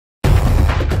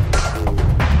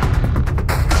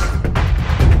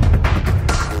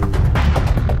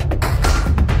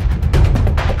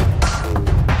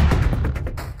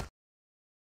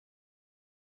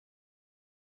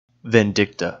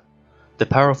Vindicta, the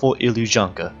powerful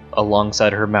Illusionka,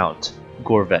 alongside her mount,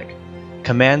 Gorvek,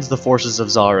 commands the forces of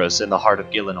Zaros in the heart of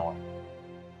Gielinor.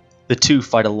 The two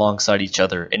fight alongside each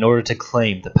other in order to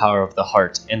claim the power of the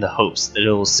heart in the hopes that it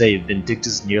will save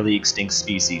Vindicta's nearly extinct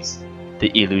species, the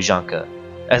Illusionka,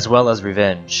 as well as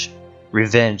revenge.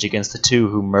 Revenge against the two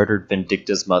who murdered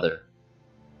Vindicta's mother,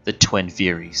 the Twin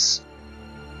Furies.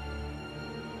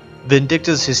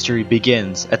 Vindicta's history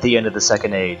begins at the end of the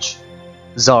Second Age.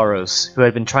 Zaros, who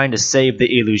had been trying to save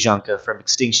the Illusionka from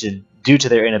extinction due to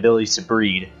their inability to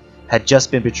breed, had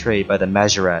just been betrayed by the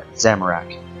Majorat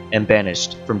Zamorak and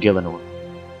banished from Gielinor.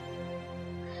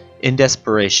 In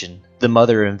desperation, the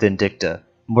mother of Vindicta,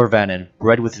 Morvanen,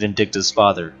 bred with Vindicta's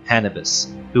father,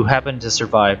 Hannibus, who happened to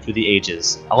survive through the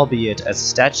ages, albeit as a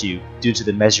statue due to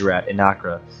the Majorat in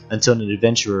Acre, until an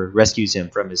adventurer rescues him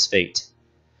from his fate.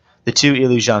 The two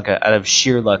Illusionka, out of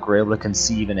sheer luck, were able to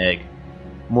conceive an egg.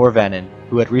 Morvanen,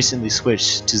 who had recently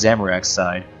switched to Zamorak's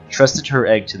side, trusted her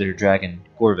egg to their dragon,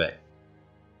 Gorvek.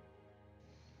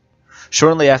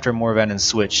 Shortly after Morvanen's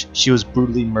switch, she was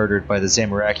brutally murdered by the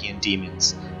Zamorakian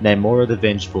demons, Namora the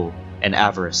Vengeful and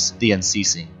Avarice the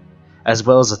Unceasing, as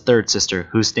well as a third sister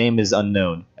whose name is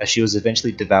unknown, as she was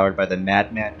eventually devoured by the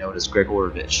madman known as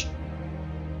Gregorovich.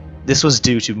 This was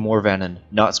due to Morvanen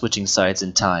not switching sides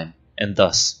in time, and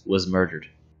thus was murdered.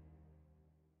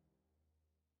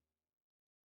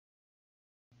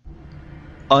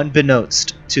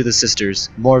 Unbeknownst to the sisters,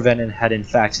 Morvanen had in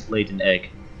fact laid an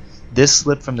egg. This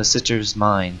slipped from the sisters'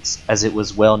 minds, as it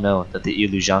was well known that the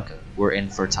Illusionka were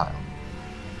infertile.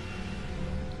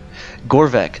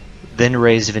 Gorvek then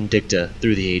raised Vindicta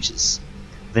through the ages.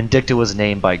 Vindicta was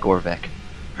named by Gorvek.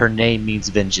 Her name means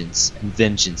vengeance, and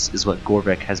vengeance is what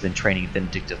Gorvek has been training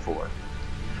Vindicta for.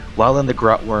 While in the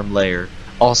Grotworm lair,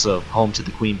 also home to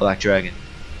the Queen Black Dragon,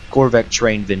 Gorvek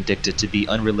trained Vindicta to be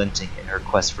unrelenting in her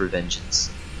quest for vengeance.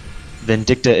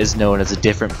 Vindicta is known as a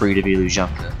different breed of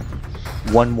Illusionka,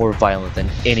 one more violent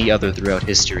than any other throughout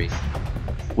history.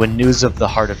 When news of the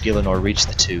heart of Gielinor reached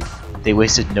the two, they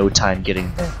wasted no time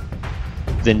getting there.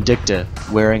 Vindicta,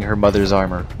 wearing her mother's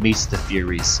armor, meets the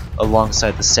Furies,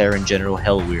 alongside the Sarin General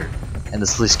Helweir and the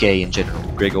Sliskaean General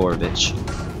Gregorovich.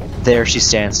 There she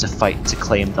stands to fight to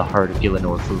claim the heart of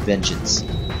Gielinor for vengeance,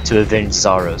 to avenge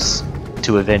Zaros,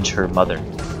 to avenge her mother,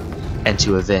 and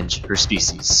to avenge her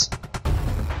species.